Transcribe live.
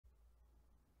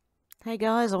Hey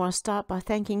guys, I want to start by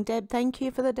thanking Deb. Thank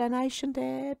you for the donation,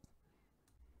 Deb.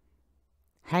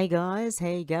 Hey guys, how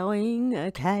you going?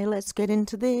 Okay, let's get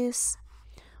into this.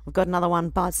 We've got another one,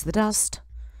 Bites the Dust.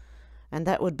 And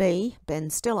that would be Ben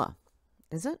Stiller.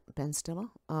 Is it? Ben Stiller?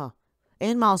 Oh.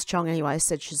 Ian Miles Chong, anyway,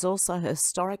 said she's also a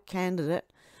historic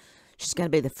candidate. She's going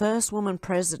to be the first woman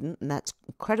president, and that's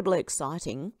incredibly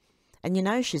exciting. And you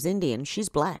know she's Indian, she's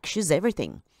black, she's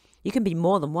everything. You can be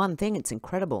more than one thing, it's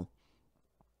incredible.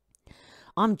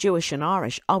 I'm Jewish and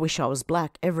Irish. I wish I was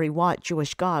black. Every white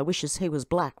Jewish guy wishes he was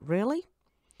black. Really?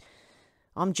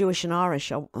 I'm Jewish and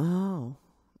Irish. Oh.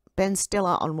 Ben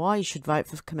Stiller on why you should vote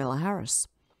for Kamala Harris.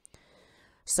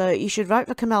 So you should vote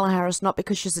for Kamala Harris not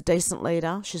because she's a decent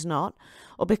leader, she's not,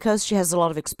 or because she has a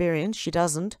lot of experience, she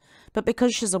doesn't, but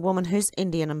because she's a woman who's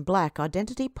Indian and black.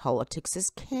 Identity politics is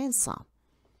cancer.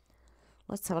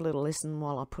 Let's have a little listen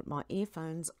while I put my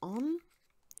earphones on.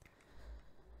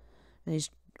 And he's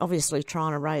obviously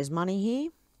trying to raise money here.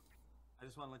 I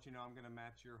just want to let you know I'm going to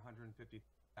match your $150,000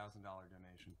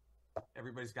 donation.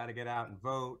 Everybody's got to get out and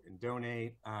vote and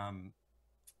donate. And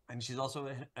she's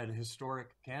also a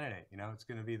historic candidate. You know, it's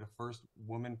going to be the first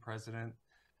woman president.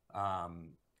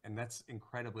 And that's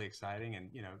incredibly exciting. And,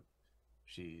 you know,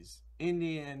 she's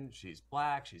Indian, she's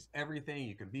black, she's everything.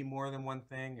 You can be more than one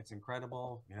thing. It's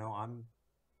incredible. You know, I'm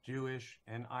Jewish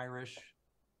and Irish.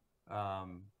 I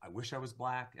wish I was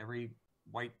black. Every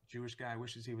white Jewish guy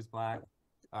wishes he was black.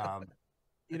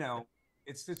 You know,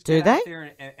 it's just get out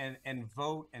there and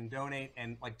vote and donate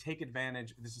and like take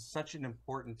advantage. This is such an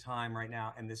important time right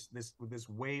now, and this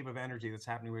wave of energy that's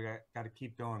happening, we got to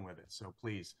keep going with it. So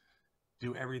please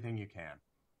do everything you can.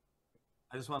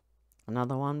 I just want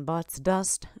another one bites the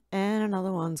dust, and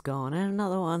another one's gone, and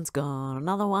another one's gone.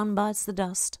 Another one bites the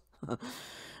dust.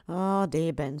 Oh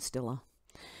dear, Ben Stiller.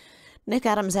 Nick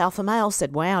Adams, alpha male,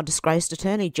 said, wow, disgraced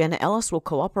attorney Jenna Ellis will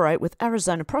cooperate with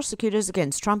Arizona prosecutors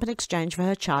against Trump in exchange for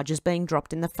her charges being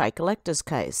dropped in the fake electors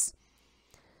case.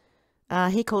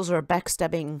 He calls her a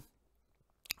backstabbing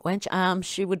wench.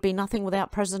 She would be nothing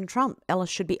without President Trump. Ellis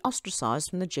should be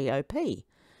ostracised from the GOP.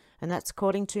 And that's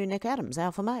according to Nick Adams,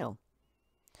 alpha male.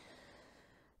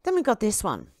 Then we got this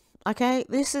one. Okay,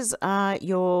 this is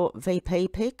your VP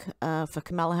pick for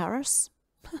Kamala Harris.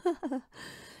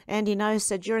 Andy No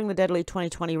said during the deadly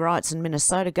 2020 riots in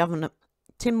Minnesota, Governor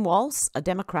Tim Walz, a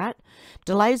Democrat,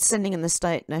 delayed sending in the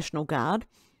state National Guard.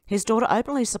 His daughter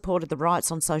openly supported the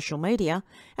riots on social media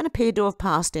and appeared to have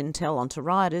passed intel onto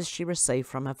rioters she received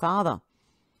from her father.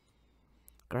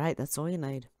 Great, that's all you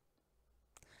need.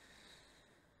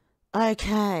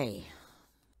 Okay.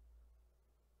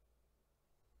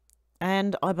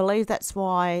 And I believe that's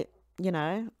why, you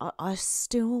know, I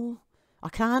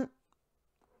can't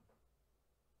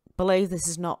believe this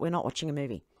is we're not watching a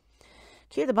movie.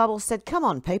 Cue the Bubble said, come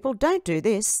on people, don't do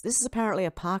this. This is apparently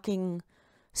a parking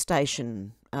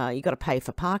station. You got to pay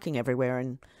for parking everywhere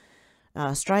in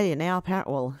Australia now.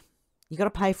 Apparently, well, you got to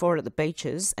pay for it at the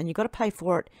beaches, and you got to pay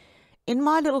for it in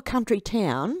my little country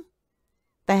town.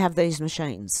 They have these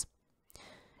machines.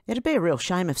 It'd be a real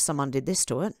shame if someone did this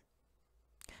to it.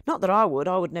 Not that I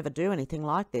would never do anything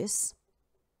like this.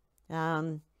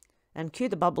 And Cue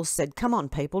the Bubble said, come on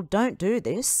people, don't do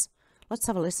this. Let's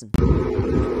have a listen.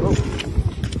 Oh.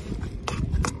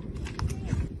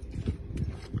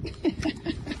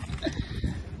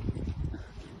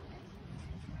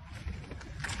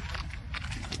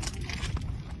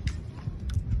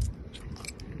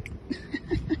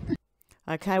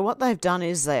 Okay, what they've done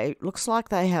is looks like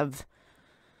they have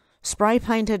spray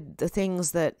painted the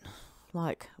things that,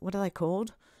 like, what are they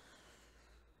called?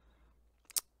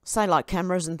 Say like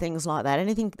cameras and things like that,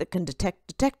 anything that can detect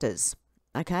detectors,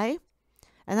 okay?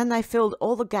 And then they filled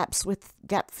all the gaps with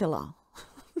gap filler.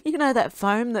 You know that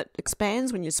foam that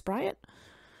expands when you spray it?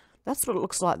 That's what it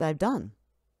looks like they've done.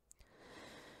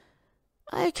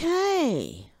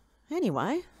 Okay.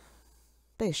 Anyway,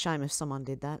 be a shame if someone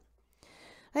did that.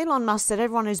 Elon Musk said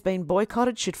everyone who's been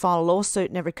boycotted should file a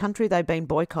lawsuit in every country they've been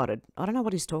boycotted. I don't know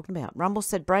what he's talking about. Rumble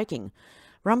said breaking.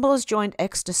 Rumble has joined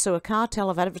X to sue a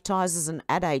cartel of advertisers and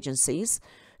ad agencies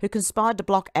who conspired to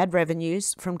block ad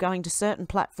revenues from going to certain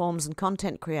platforms and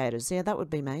content creators. Yeah, that would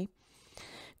be me.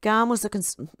 GARM was a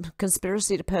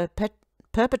conspiracy to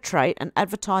perpetrate an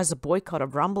advertiser boycott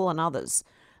of Rumble and others.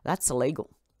 That's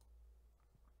illegal.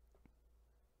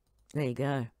 There you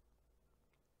go.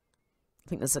 I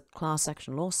think there's a class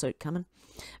action lawsuit coming.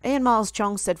 Ian Miles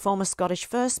Chong said former Scottish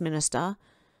First Minister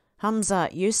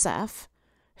Humza Yousaf,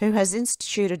 who has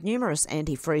instituted numerous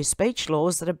anti-free speech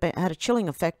laws that have had a chilling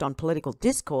effect on political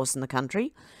discourse in the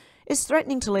country, is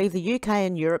threatening to leave the UK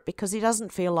and Europe because he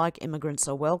doesn't feel like immigrants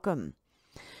are welcome.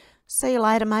 See you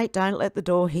later, mate. Don't let the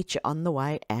door hit you on the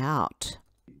way out.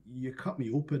 You cut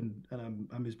me open and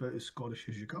I'm about as Scottish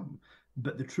as you come.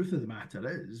 But the truth of the matter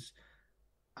is,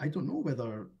 I don't know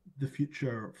whether the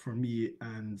future for me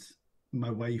and my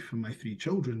wife and my 3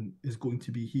 children is going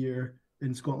to be here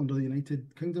in Scotland or the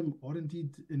United Kingdom, or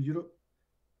indeed in Europe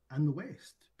and the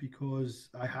West, because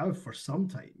I have for some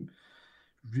time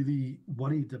really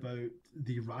worried about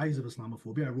the rise of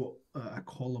Islamophobia. I wrote a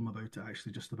column about it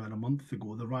actually just about a month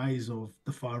ago, the rise of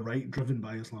the far right driven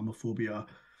by Islamophobia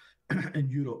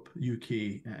in Europe,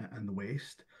 UK and the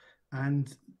West.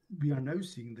 And we are now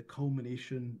seeing the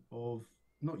culmination of,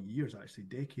 not years actually,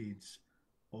 decades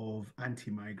of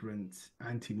anti-migrant,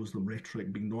 anti-Muslim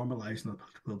rhetoric being normalised in the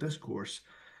political discourse,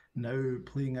 now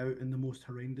playing out in the most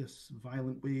horrendous,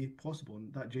 violent way possible.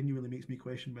 And that genuinely makes me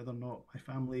question whether or not my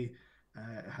family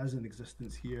has an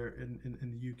existence here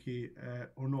in the UK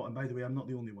or not. And by the way, I'm not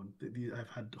the only one. I've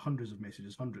had hundreds of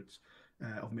messages from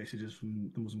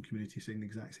the Muslim community saying the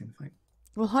exact same thing.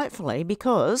 Well, hopefully,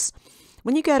 because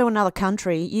when you go to another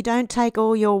country, you don't take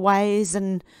all your ways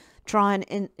and try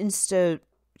and institute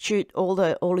all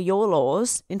of your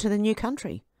laws into the new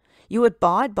country. You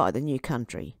abide by the new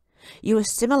country. You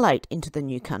assimilate into the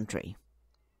new country.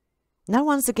 No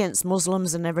one's against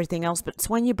Muslims and everything else, but it's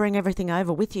when you bring everything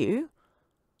over with you.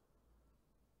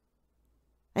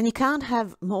 And you can't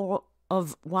have more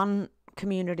of one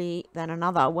community than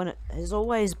another when it has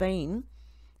always been,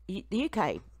 the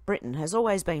UK, Britain, has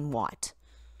always been white.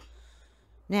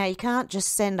 Now, you can't just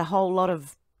send a whole lot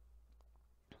of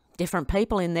different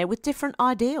people in there with different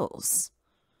ideals.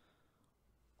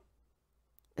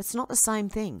 It's not the same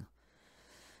thing.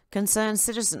 Concerned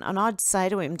citizen, and I'd say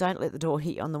to him, don't let the door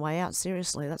hit you on the way out.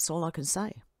 Seriously, that's all I can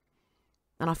say.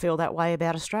 And I feel that way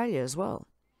about Australia as well.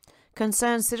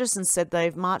 Concerned citizens said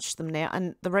they've marched them now,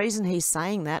 and the reason he's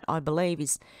saying that, I believe,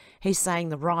 is he's saying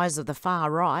the rise of the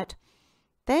far right.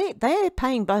 They're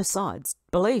paying both sides,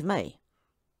 believe me.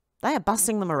 They are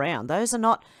bussing them around. Those are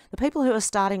not, the people who are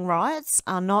starting riots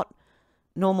are not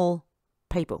normal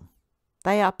people.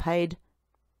 They are paid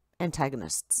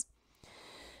antagonists.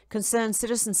 Concerned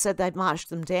citizens said they'd marched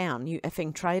them down. You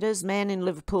effing traitors. Man in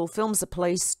Liverpool films the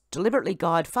police deliberately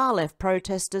guide far-left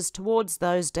protesters towards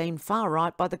those deemed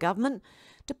far-right by the government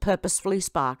to purposefully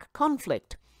spark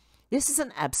conflict. This is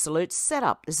an absolute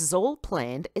setup. This is all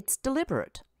planned. It's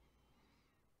deliberate.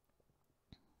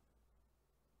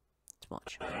 Let's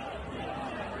watch.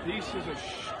 This is a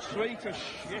straight as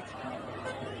shit.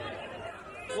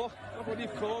 Look what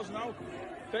they've caused now.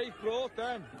 They've brought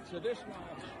them to this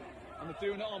march. And they're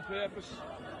doing it on purpose.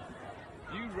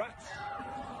 You rats.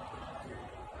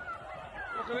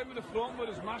 Look at him in the front with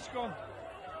his mask on.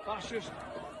 Fascist.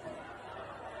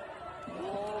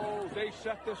 Whoa, they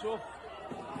set this up.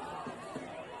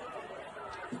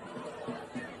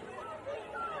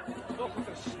 Look at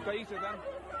the state of them.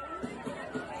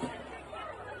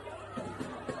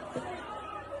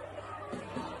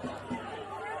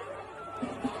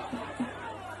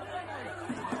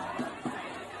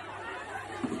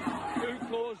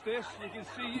 This, you can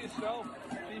see it yourself.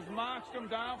 They've marched them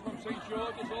down from St.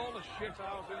 George's, all the shit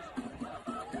houses.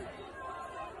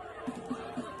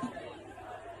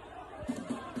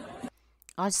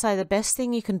 I'd say the best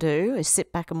thing you can do is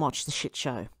sit back and watch the shit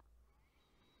show.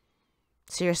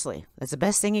 Seriously, that's the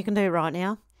best thing you can do right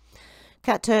now.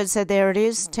 Cat Turd said there it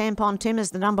is. Tampon Tim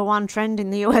is the #1 trend in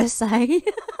the USA.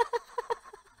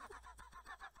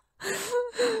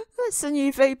 That's the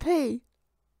new VP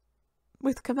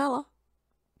with Kamala.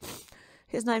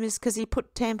 His name is because he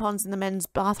put tampons in the men's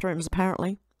bathrooms,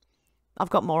 apparently. I've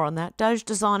got more on that. Doge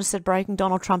Designer said breaking.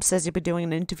 Donald Trump says he'll be doing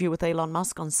an interview with Elon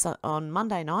Musk on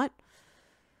Monday night.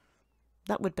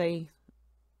 That would be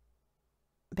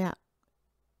about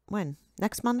when?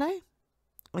 Next Monday?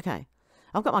 Okay.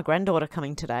 I've got my granddaughter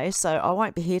coming today, so I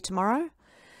won't be here tomorrow.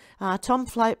 Tom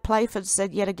Playford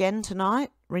said yet again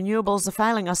tonight, renewables are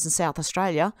failing us in South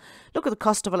Australia. Look at the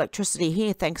cost of electricity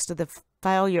here thanks to the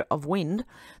failure of wind.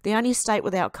 The only state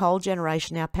without coal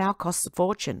generation, our power costs a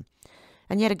fortune.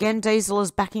 And yet again, diesel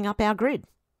is backing up our grid.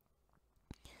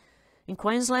 In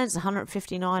Queensland, it's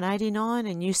 159.89.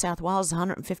 In New South Wales,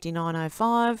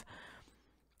 159.05.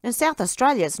 In South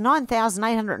Australia, it's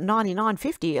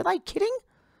 9,899.50. Are they kidding?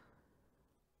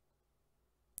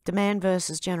 Demand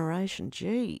versus generation.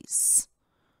 Jeez.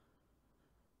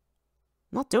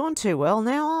 Not doing too well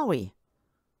now, are we?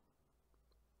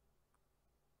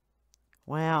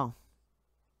 Wow.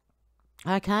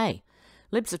 Okay.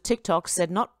 Libs of TikTok said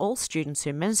not all students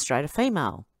who menstruate are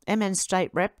female. MN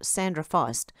State Rep Sandra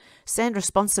Feist. Sandra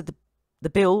sponsored the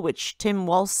bill which Tim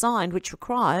Walsh signed, which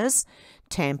requires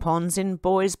tampons in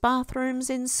boys' bathrooms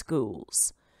in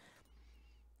schools.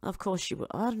 Of course you would.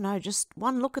 I don't know, just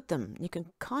one look at them. You can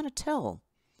kind of tell.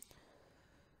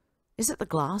 Is it the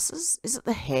glasses? Is it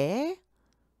the hair?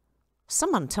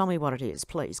 Someone tell me what it is,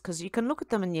 please, because you can look at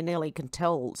them and you nearly can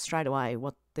tell straight away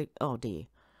what the... Oh, dear.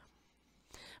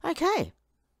 Okay.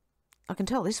 I can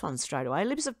tell this one straight away.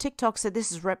 Libs of TikTok said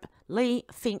this is Rep. Lee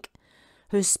Fink,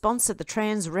 who sponsored the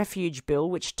trans refuge bill,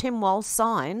 which Tim Walz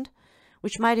signed,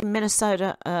 which made him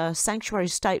Minnesota a sanctuary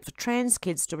state for trans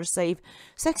kids to receive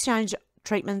sex change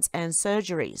treatments and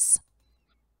surgeries.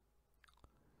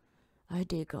 Oh,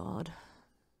 dear God.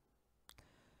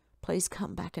 Please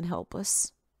come back and help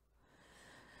us.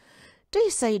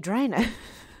 DC Drainer.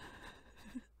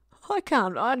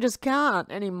 I just can't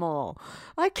anymore.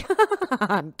 I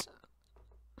can't.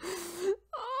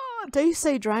 Oh,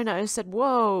 DC Drano said,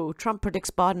 whoa, Trump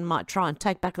predicts Biden might try and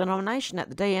take back the nomination at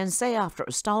the DNC after it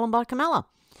was stolen by Kamala.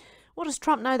 What does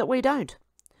Trump know that we don't?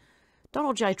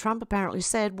 Donald J. Trump apparently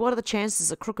said, what are the chances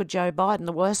that crooked Joe Biden,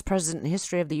 the worst president in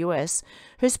history of the US,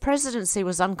 whose presidency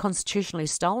was unconstitutionally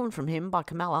stolen from him by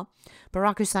Kamala,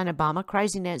 Barack Hussein Obama,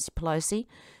 crazy Nancy Pelosi,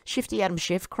 shifty Adam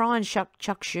Schiff, crying Chuck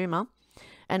Schumer,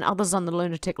 and others on the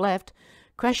lunatic left,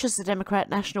 crashes the Democrat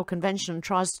National Convention and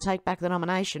tries to take back the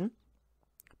nomination,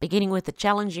 beginning with the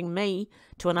challenging me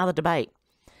to another debate.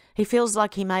 He feels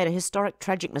like he made a historic,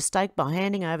 tragic mistake by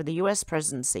handing over the US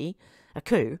presidency, a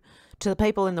coup, to the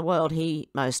people in the world he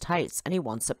most hates, and he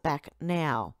wants it back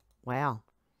now. Wow.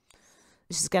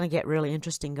 This is going to get really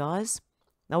interesting, guys.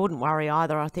 I wouldn't worry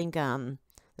either. I think the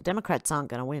Democrats aren't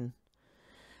going to win.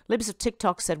 Libs of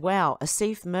TikTok said, wow,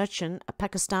 Asif Merchant, a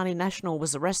Pakistani national,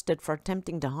 was arrested for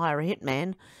attempting to hire a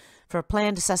hitman for a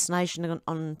planned assassination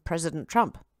on President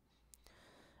Trump.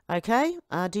 Okay,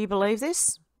 do you believe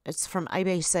this? It's from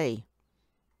ABC.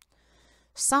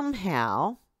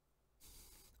 Somehow,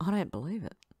 I don't believe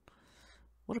it.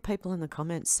 What are people in the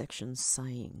comments section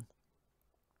saying?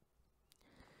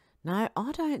 No,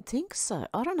 I don't think so.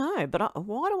 I don't know, but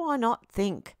why do I not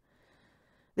think?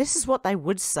 This is what they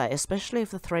would say, especially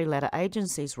if the three-letter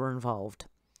agencies were involved.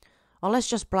 Oh, let's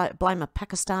just blame a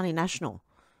Pakistani national.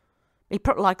 He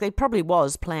probably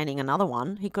was planning another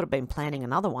one. He could have been planning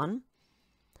another one.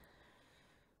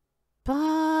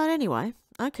 But anyway,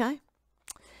 okay.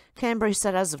 Canberra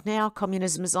said as of now,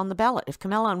 communism is on the ballot. If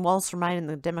Kamala and Walz remain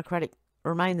the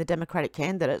Democratic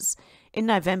candidates, in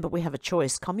November we have a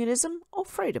choice, communism or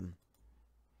freedom.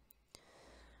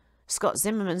 Scott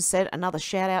Zimmerman said, another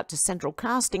shout out to Central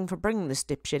Casting for bringing this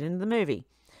dipshit into the movie.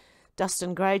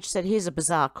 Dustin Grage said, here's a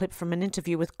bizarre clip from an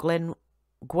interview with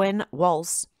Gwen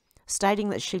Walz, stating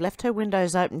that she left her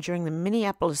windows open during the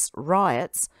Minneapolis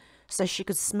riots so she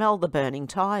could smell the burning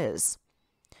tyres.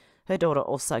 Her daughter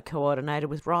also coordinated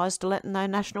with Rise to let them know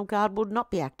National Guard would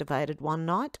not be activated one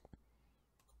night.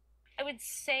 I would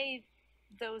say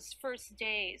those first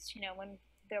days, when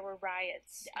there were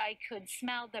riots, I could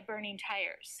smell the burning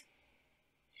tires.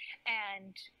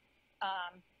 And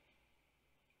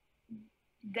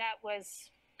that was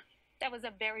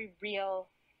a very real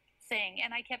thing.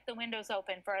 And I kept the windows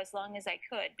open for as long as I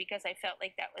could because I felt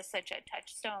like that was such a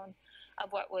touchstone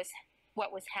of what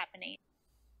was happening.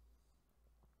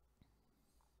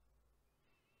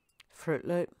 Fruit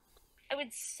Loop. I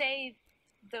would say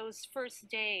those first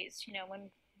days,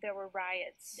 when there were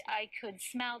riots, I could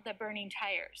smell the burning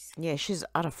tires. Yeah, she's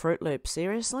at a Fruit Loop.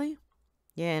 Seriously?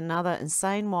 Yeah, another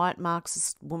insane white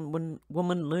Marxist woman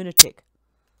lunatic.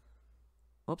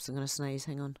 Oops, I'm going to sneeze.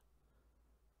 Hang on.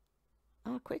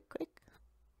 Oh, quick.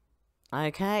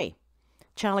 Okay.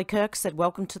 Charlie Kirk said,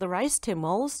 welcome to the race, Tim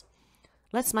Walz.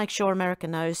 Let's make sure America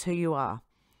knows who you are.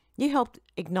 You helped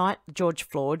ignite the George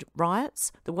Floyd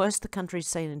riots, the worst the country's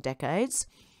seen in decades.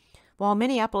 While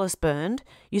Minneapolis burned,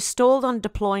 you stalled on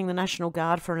deploying the National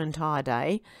Guard for an entire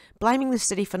day, blaming the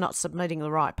city for not submitting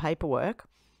the right paperwork.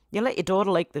 You let your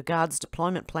daughter leak the Guard's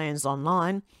deployment plans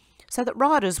online so that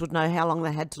rioters would know how long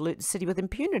they had to loot the city with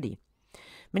impunity.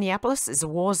 Minneapolis is a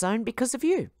war zone because of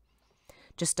you.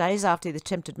 Just days after the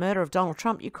attempted murder of Donald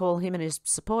Trump, you call him and his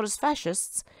supporters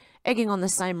fascists, egging on the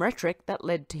same rhetoric that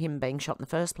led to him being shot in the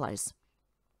first place.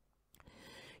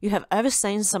 You have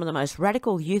overseen some of the most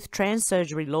radical youth trans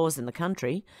surgery laws in the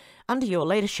country. Under your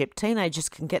leadership, teenagers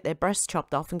can get their breasts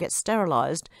chopped off and get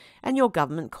sterilised, and your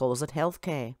government calls it health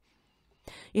care.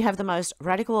 You have the most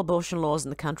radical abortion laws in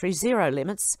the country, zero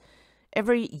limits.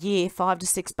 Every year, 5 to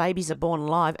 6 babies are born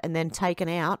alive and then taken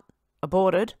out,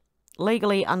 aborted,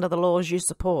 legally under the laws you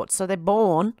support. So they're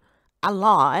born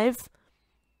alive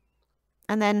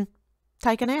and then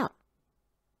taken out,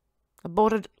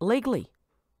 aborted legally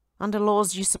under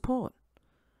laws you support.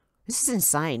 This is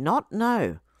insane.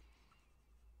 No.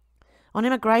 On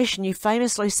immigration, you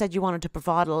famously said you wanted to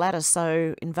provide a ladder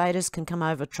so invaders can come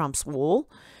over Trump's wall.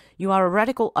 You are a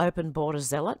radical open border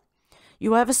zealot.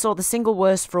 You oversaw the single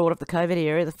worst fraud of the COVID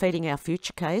era, the Feeding Our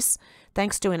Future case.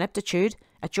 Thanks to ineptitude,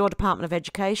 at your Department of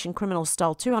Education, criminals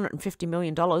stole $250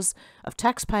 million of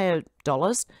taxpayer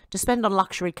dollars to spend on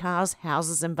luxury cars,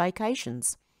 houses and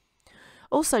vacations.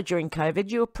 Also during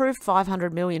COVID, you approved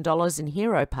 $500 million in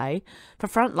hero pay for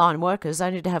frontline workers,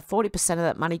 only to have 40% of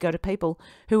that money go to people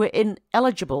who were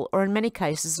ineligible or in many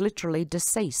cases literally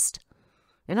deceased.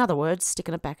 In other words,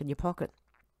 sticking it back in your pocket.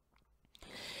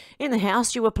 In the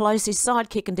House, you were Pelosi's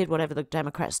sidekick and did whatever the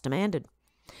Democrats demanded.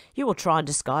 You will try and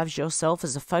disguise yourself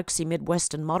as a folksy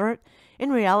Midwestern moderate.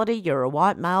 In reality, you're a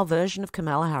white male version of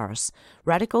Kamala Harris.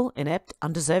 Radical, inept,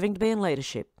 undeserving to be in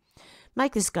leadership.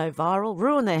 Make this go viral,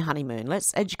 ruin their honeymoon.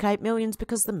 Let's educate millions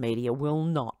because the media will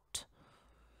not.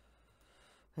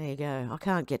 There you go. I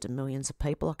can't get to millions of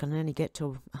people. I can only get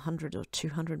to 100 or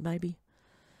 200 maybe.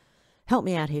 Help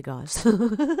me out here, guys.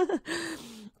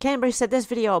 Canberra said, this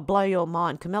video will blow your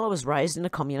mind. Camilla was raised in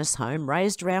a communist home,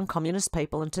 raised around communist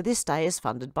people, and to this day is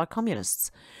funded by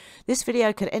communists. This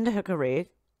video could end her career.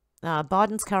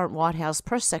 Biden's current White House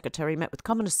press secretary met with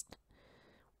communists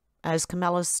as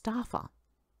Camilla's staffer.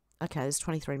 Okay, there's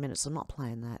 23 minutes. I'm not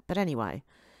playing that. But anyway,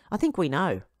 I think we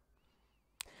know.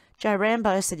 Joe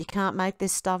Rambo said, you can't make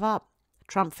this stuff up.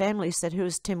 Trump family said, who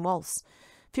is Tim Walz?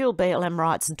 Fueled BLM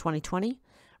riots in 2020.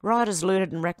 Rioters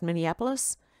looted and wrecked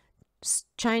Minneapolis.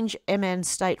 Change MN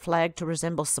state flag to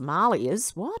resemble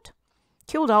Somalia's. What?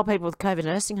 Killed old people with COVID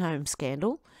nursing home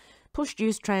scandal. Pushed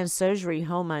youth trans surgery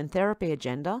hormone therapy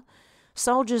agenda.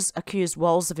 Soldiers accused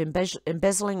Walz of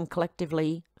embezzling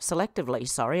selectively,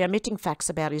 omitting facts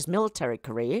about his military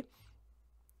career.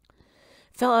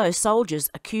 Fellow soldiers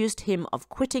accused him of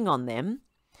quitting on them.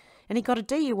 And he got a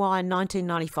DUI in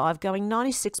 1995 going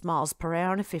 96 miles per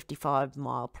hour in a 55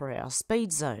 mile per hour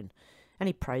speed zone. And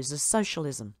he praises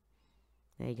socialism.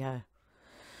 There you go.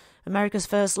 America's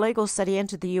first legal said he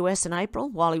entered the US in April.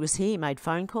 While he was here, he made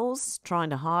phone calls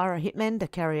trying to hire a hitman to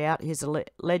carry out his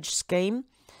alleged scheme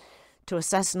to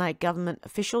assassinate government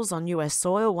officials on US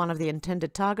soil. One of the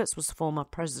intended targets was former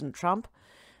President Trump.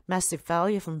 Massive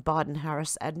failure from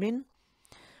Biden-Harris admin.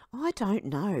 I don't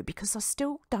know, because I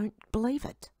still don't believe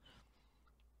it.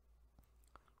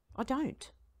 I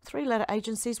don't. 3-letter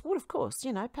agencies, well, of course,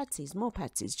 you know, patsies, more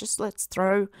patsies. Just let's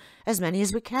throw as many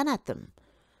as we can at them.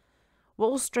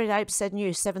 Wall Street Ape said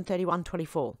news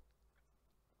 7/31/24.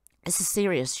 This is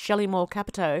serious. Shelley Moore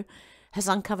Capito has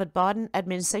uncovered Biden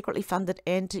admin secretly funded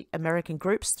anti-American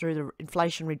groups through the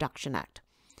Inflation Reduction Act.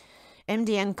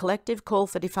 MDN Collective call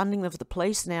for defunding of the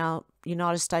police and our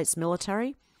United States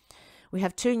military. We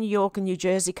have 2 New York and New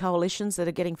Jersey coalitions that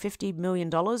are getting $50 million.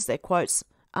 Their quotes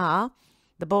are,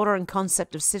 the border and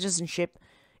concept of citizenship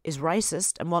is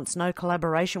racist and wants no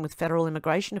collaboration with federal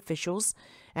immigration officials,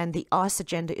 and the ICE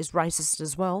agenda is racist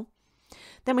as well.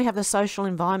 Then we have the social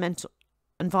environmental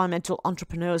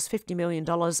entrepreneurs, $50 million,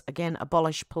 again,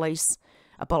 abolish police,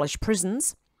 abolish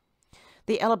prisons.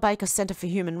 The Ella Baker Centre for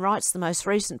Human Rights, the most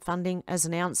recent funding, as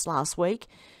announced last week,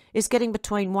 is getting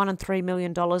between $1 and $3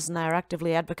 million, and they are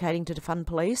actively advocating to defund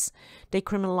police,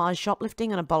 decriminalise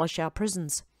shoplifting and abolish our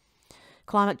prisons.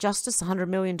 Climate justice, $100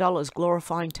 million,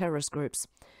 glorifying terrorist groups.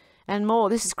 And more.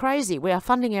 This is crazy. We are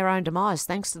funding our own demise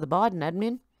thanks to the Biden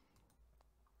admin.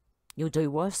 You'll do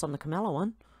worse on the Kamala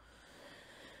one.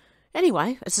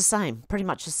 Anyway, it's the same. Pretty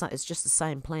much the same. It's just the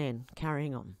same plan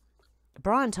carrying on.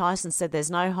 Brian Tyson said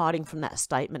there's no hiding from that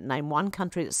statement. Name one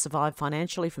country that survived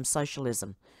financially from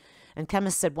socialism. And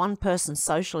Camus said one person's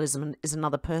socialism is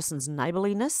another person's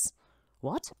neighborliness.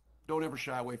 What? Don't ever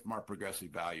shy away from our progressive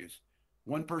values.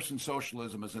 One person's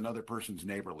socialism is another person's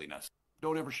neighborliness.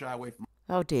 Don't ever shy away from...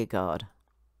 Oh, dear God.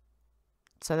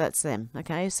 So that's them.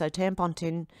 Okay, so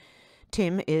Tampon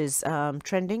Tim is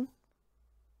trending.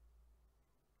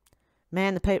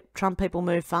 Man, the Trump people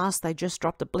move fast. They just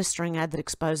dropped a blistering ad that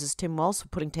exposes Tim Walz for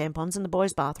putting tampons in the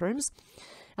boys' bathrooms,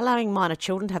 allowing minor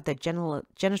children to have their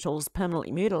genitals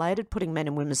permanently mutilated, putting men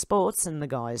in women's sports, and the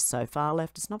guys so far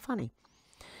left. It's not funny.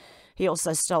 He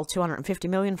also stole $250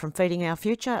 million from Feeding Our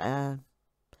Future.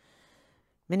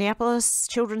 Minneapolis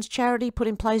children's charity put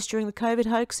in place during the COVID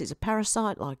hoax. He's a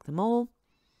parasite like them all.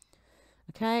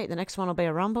 Okay, the next one will be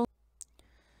a rumble.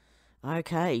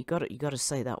 Okay, you got to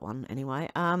see that one anyway.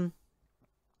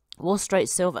 Wall Street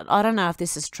Silver. I don't know if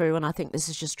this is true, and I think this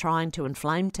is just trying to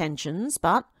inflame tensions,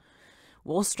 but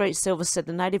Wall Street Silver said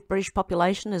the native British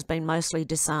population has been mostly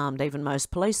disarmed. Even most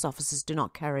police officers do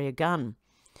not carry a gun.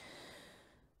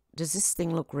 Does this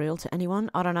thing look real to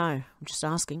anyone? I don't know. I'm just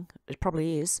asking. It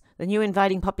probably is. The new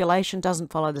invading population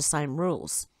doesn't follow the same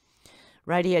rules.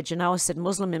 Radio Genoa said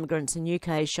Muslim immigrants in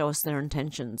UK show us their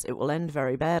intentions. It will end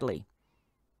very badly.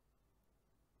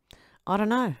 I don't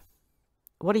know.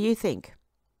 What do you think?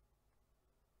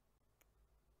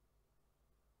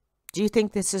 Do you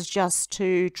think this is just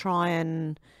to try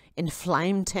and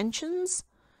inflame tensions?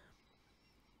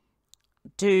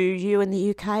 Do you in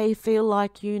the UK feel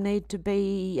like you need to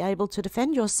be able to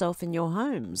defend yourself in your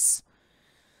homes?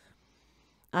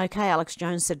 Okay, Alex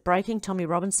Jones said, breaking, Tommy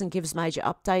Robinson gives major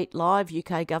update, live,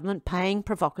 UK government paying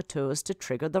provocateurs to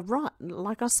trigger the right.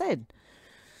 Like I said,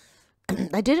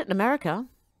 they did it in America.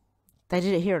 They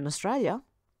did it here in Australia.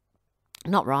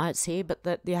 Not riots here, but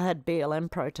that you had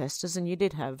BLM protesters and you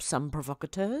did have some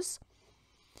provocateurs.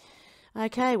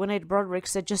 Okay, Juanita Broderick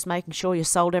said, just making sure you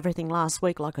sold everything last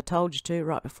week like I told you to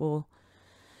right before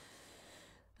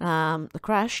the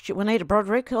crash. Juanita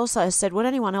Broderick also said, would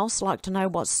anyone else like to know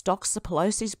what stocks the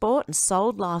Pelosi's bought and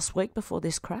sold last week before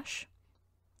this crash?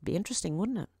 Be interesting,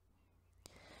 wouldn't it?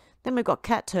 Then we've got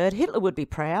Cat Turd. Hitler would be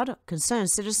proud.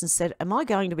 Concerned citizen said, am I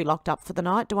going to be locked up for the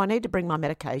night? Do I need to bring my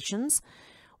medications?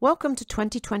 Welcome to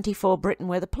 2024 Britain,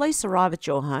 where the police arrive at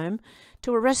your home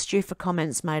to arrest you for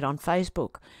comments made on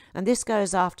Facebook. And this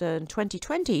goes after in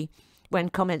 2020, when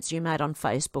comments you made on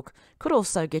Facebook could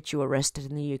also get you arrested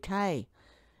in the UK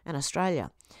and Australia.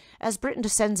 As Britain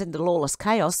descends into lawless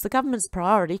chaos, the government's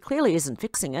priority clearly isn't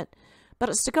fixing it, but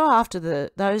it's to go after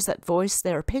those that voice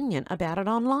their opinion about it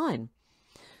online.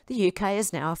 The UK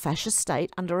is now a fascist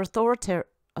state under authoritative,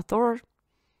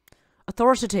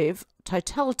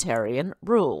 totalitarian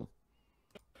rule.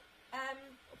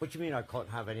 What do you mean I can't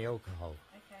have any alcohol?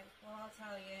 Okay, well I'll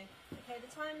tell you. Okay, the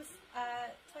time's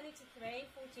 20 to 3,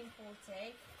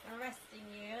 14:40. I'm arresting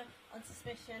you on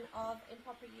suspicion of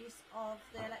improper use of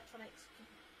the electronic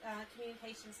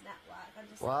communications network.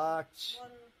 Under What?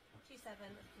 127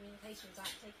 of the Communications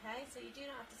Act, okay? So you do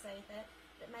not have to say that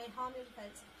it may harm your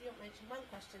defence if you don't mention one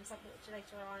question, something which you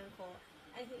later are in court.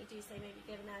 Anything you do say may be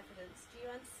given evidence. Do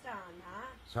you understand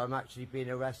that? So I'm actually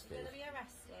being arrested? You're going to be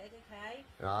arrested, okay?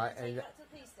 Right. Take you back to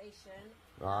the police station.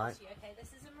 Right. You, okay,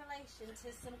 this is in relation to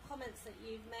some comments that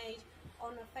you've made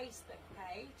on a Facebook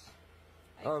page.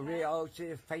 Okay? Oh, really? Oh, it's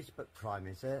a Facebook crime,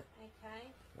 is it? Okay.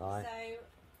 Right. So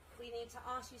we need to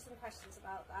ask you some questions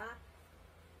about that.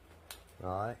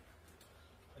 Right.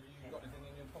 Have you got anything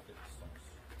in your pockets,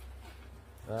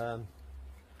 Thomas?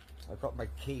 I've got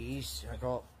my keys. I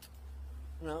got...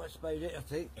 No, that's about it, I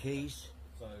think. Keys.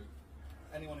 So,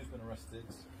 anyone who's been arrested,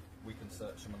 we can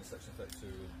search them under Section 32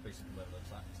 of the Peace and Benevolence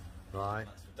Act. Right. And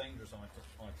that's for dangerous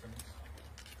items.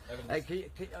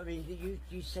 I mean,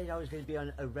 you said I was going to be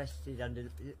arrested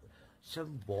under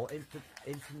some what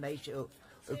information?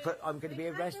 I'm going to be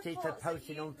arrested for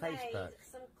posting on Facebook.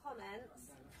 Some comments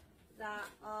that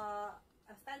are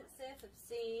offensive,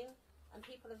 obscene, and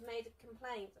people have made a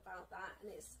complaint about that,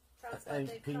 and it's and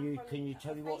can you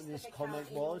tell me what this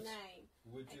comment was?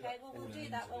 Okay, well we'll do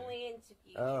that when we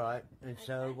interview. All right. And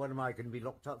so, what am I going to be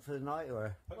locked up for the night,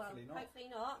 or? Hopefully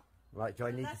not. Right. Do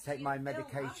I need to take my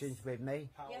medications with me?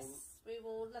 Yes, we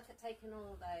will look at taking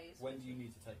all of those. When do you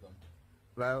need to take them?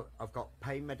 Well, I've got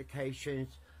pain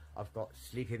medications. I've got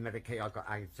sleeping medication. I've got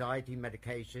anxiety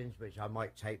medications, which I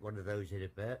might take one of those in a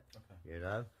bit. Okay. You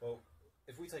know. Well,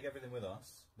 if we take everything with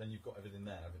us, then you've got everything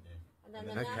there, haven't you? And then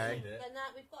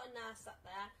we've got a nurse up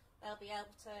there. They'll be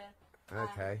able to.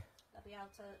 They'll be able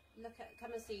to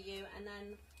come and see you, and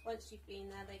then once you've been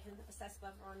there, they can assess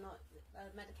whether or not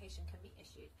medication can be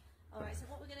issued. All right. So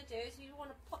what we're going to do is, you want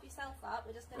to pop yourself up.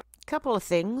 We're just going to. Couple of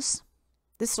things.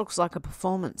 This looks like a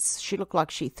performance. She looked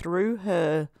like she threw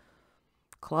her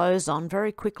clothes on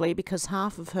very quickly because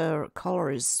half of her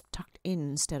collar is tucked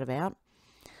in instead of out.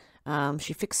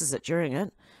 She fixes it during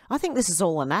it. I think this is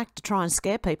all an act to try and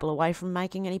scare people away from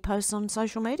making any posts on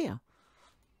social media.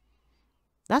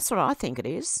 That's what I think it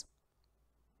is.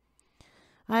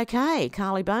 Okay,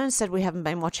 Carly Bones said we haven't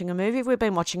been watching a movie, we've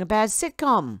been watching a bad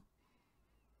sitcom.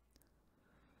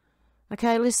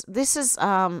 Okay, this is,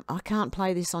 I can't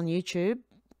play this on YouTube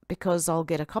because I'll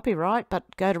get a copyright,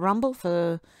 but go to Rumble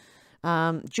for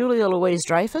Julia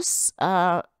Louise-Dreyfus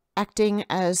acting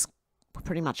as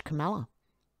pretty much Kamala.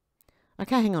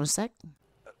 Okay, hang on a sec.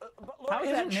 But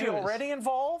isn't she already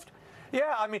involved?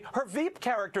 Yeah, I mean, her Veep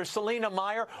character, Selena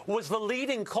Meyer, was the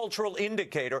leading cultural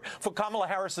indicator for Kamala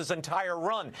Harris's entire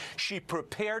run. She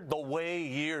prepared the way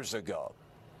years ago.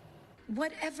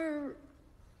 Whatever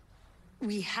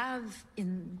we have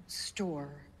in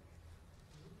store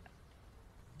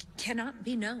cannot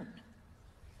be known.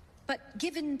 But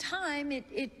given time,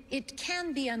 it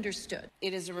can be understood.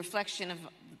 It is a reflection of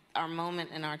our moment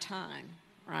and our time,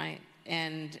 right?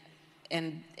 And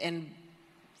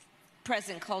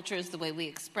present culture is the way we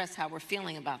express how we're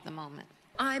feeling about the moment.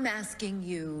 I'm asking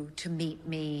you to meet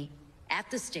me at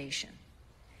the station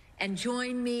and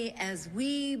join me as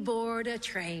we board a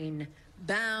train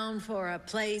bound for a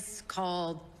place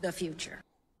called the future.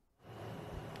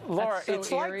 Laura, So it's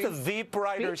eerie. like the Veep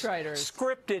writers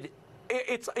scripted.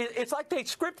 It's like they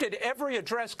scripted every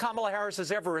address Kamala Harris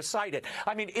has ever recited.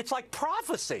 I mean, it's like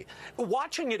prophecy.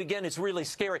 Watching it again is really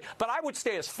scary. But I would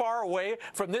stay as far away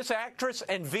from this actress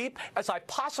and Veep as I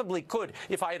possibly could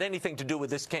if I had anything to do with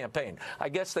this campaign. I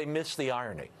guess they missed the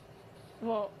irony.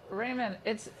 Well, Raymond,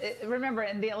 remember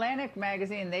in the Atlantic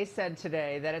magazine, they said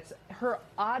today that it's her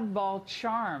oddball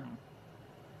charm.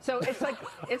 So it's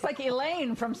like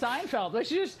Elaine from Seinfeld.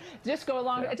 Let's just go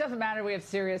along. Yeah. It doesn't matter. We have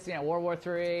serious, World War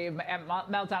III,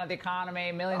 meltdown of the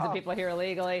economy, millions of people here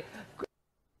illegally.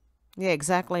 Yeah,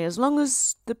 exactly. As long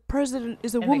as the president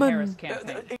is a and woman. The Harris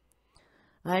campaign.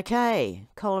 Okay,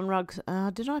 Colin Ruggs.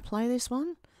 Did I play this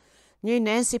one? New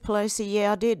Nancy Pelosi.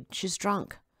 Yeah, I did. She's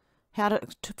drunk.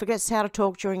 Forgets how to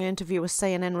talk during an interview with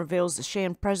CNN, reveals that she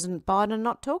and President Biden are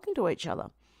not talking to each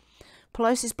other.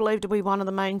 Pelosi is believed to be one of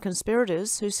the main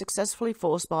conspirators who successfully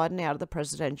forced Biden out of the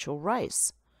presidential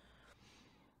race.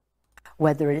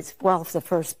 Whether it's, well, the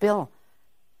first bill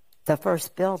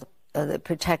that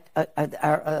protect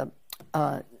our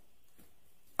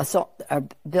assault, our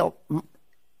bill,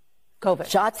 COVID.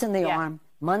 Shots in the arm,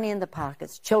 money in the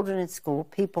pockets, children in school,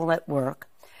 people at work,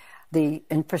 the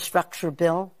infrastructure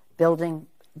bill, building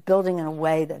in a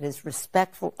way that is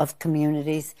respectful of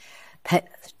communities,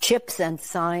 chips and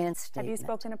science statement. Have you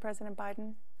spoken to President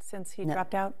Biden since he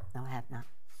dropped out? No, I have not.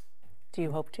 Do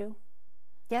you hope to?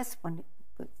 Yes,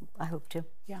 I hope to.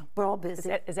 Yeah. We're all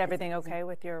busy. Is everything okay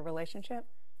with your relationship?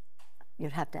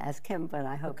 You'd have to ask him, but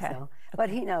I hope so. But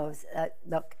he knows.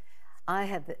 Look, I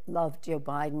have loved Joe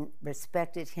Biden,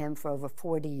 respected him for over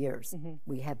 40 years.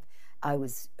 Mm-hmm. I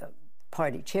was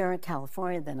party chair in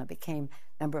California, then I became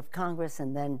member of Congress,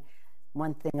 and then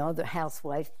one thing, other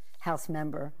housewife, House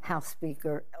member, House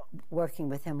Speaker, working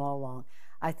with him all along.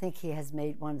 I think he has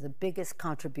made one of the biggest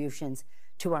contributions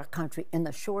to our country in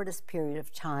the shortest period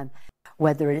of time,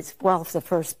 whether it's, well, it's the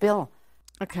first bill.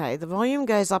 Okay, the volume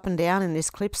goes up and down in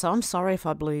this clip, so I'm sorry if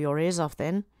I blew your ears off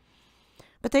then.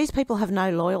 But these people have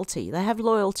no loyalty. They have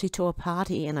loyalty to a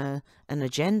party and an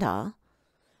agenda,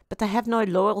 but they have no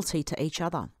loyalty to each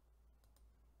other.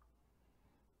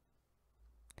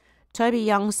 Toby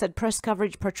Young said press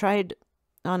coverage portrayed...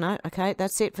 Oh, no, okay,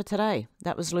 that's it for today.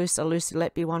 That was Lucy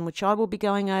Letby one, which I will be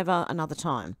going over another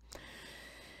time.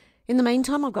 In the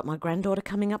meantime, I've got my granddaughter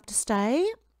coming up to stay,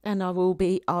 and I won't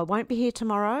be here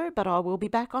tomorrow, but I will be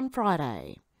back on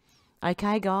Friday.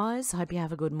 Okay, guys, hope you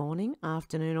have a good morning,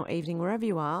 afternoon, or evening, wherever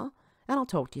you are, and I'll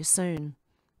talk to you soon.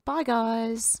 Bye,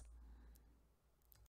 guys.